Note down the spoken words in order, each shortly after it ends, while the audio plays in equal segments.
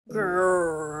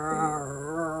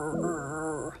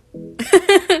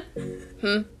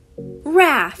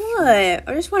Raph. What?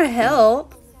 I just want to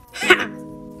help. Ha!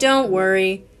 Don't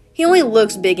worry. He only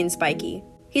looks big and spiky.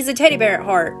 He's a teddy bear at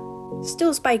heart.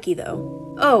 Still spiky,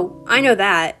 though. Oh, I know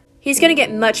that. He's gonna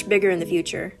get much bigger in the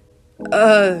future.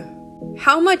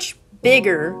 How much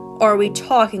bigger are we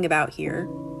talking about here?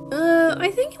 I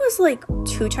think it was like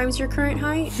 2 times your current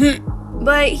height.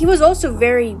 But he was also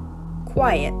very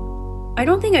quiet. I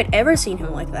don't think I'd ever seen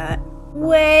him like that.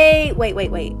 Wait.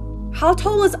 How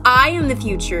tall was I in the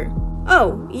future?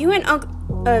 Oh, you and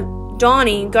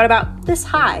Donnie got about this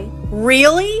high.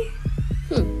 Really?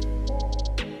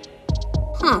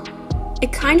 Huh.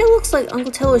 It kinda looks like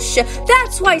Uncle Tello's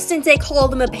That's why Sensei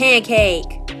called him a pancake!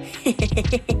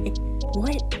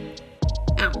 What?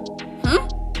 Ow. Huh?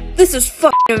 This is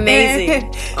fucking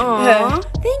amazing! Aw,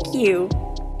 thank you.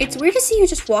 It's weird to see you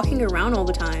just walking around all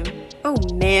the time. Oh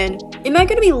man, am I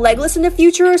gonna be legless in the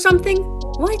future or something?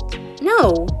 What?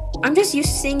 No, I'm just used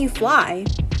to seeing you fly.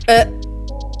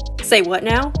 Say what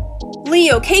now?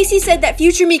 Leo, Casey said that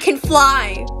future me can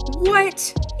fly!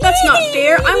 What? That's not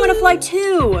fair, I wanna fly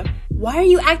too! Why are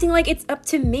you acting like it's up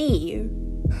to me?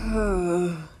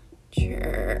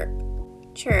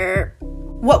 Chirp.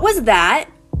 What was that?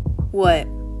 What?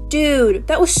 Dude,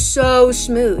 that was so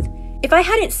smooth. If I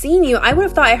hadn't seen you, I would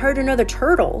have thought I heard another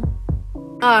turtle.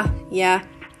 Yeah.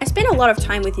 I spent a lot of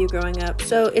time with you growing up,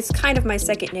 so it's kind of my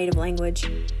second native language.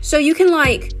 So you can,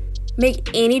 like, make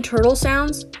any turtle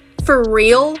sounds? For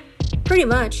real? Pretty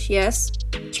much, yes.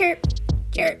 Chirp.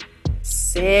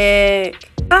 Sick.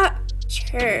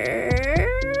 Chirp.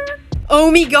 Oh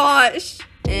my gosh.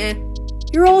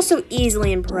 You're also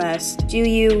easily impressed. Do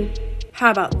you?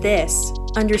 How about this?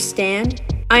 Understand?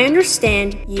 I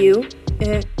understand you.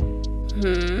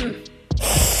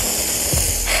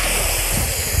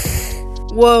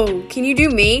 Whoa, can you do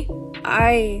me?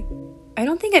 I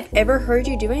don't think I've ever heard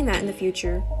you doing that in the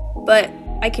future, but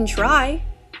I can try.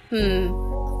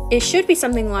 It should be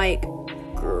something like...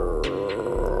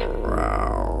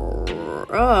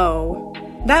 Oh,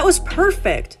 that was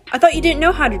perfect. I thought you didn't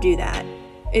know how to do that.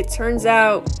 It turns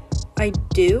out I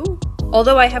do,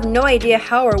 although I have no idea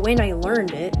how or when I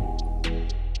learned it.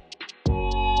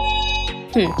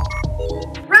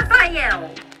 Raphael!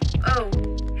 Oh,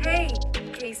 hey,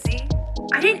 Casey.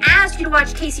 I didn't ask you to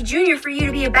watch Casey Jr. for you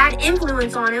to be a bad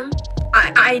influence on him.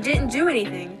 I didn't do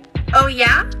anything. Oh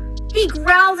yeah? He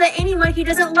growls at anyone he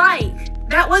doesn't like.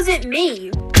 That wasn't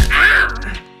me. Ah!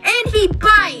 And he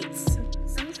bites!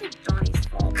 Sounds like Donnie's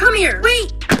fault. Come here!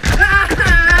 Wait!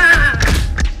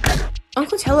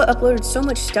 Uncle Tello uploaded so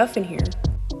much stuff in here.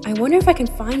 I wonder if I can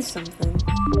find something.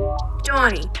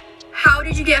 Donnie, how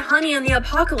did you get honey in the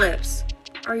apocalypse?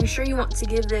 Are you sure you want to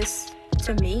give this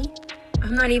to me?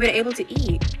 I'm not even able to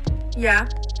eat. Yeah,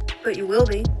 but you will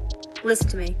be. Listen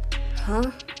to me.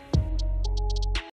 Huh?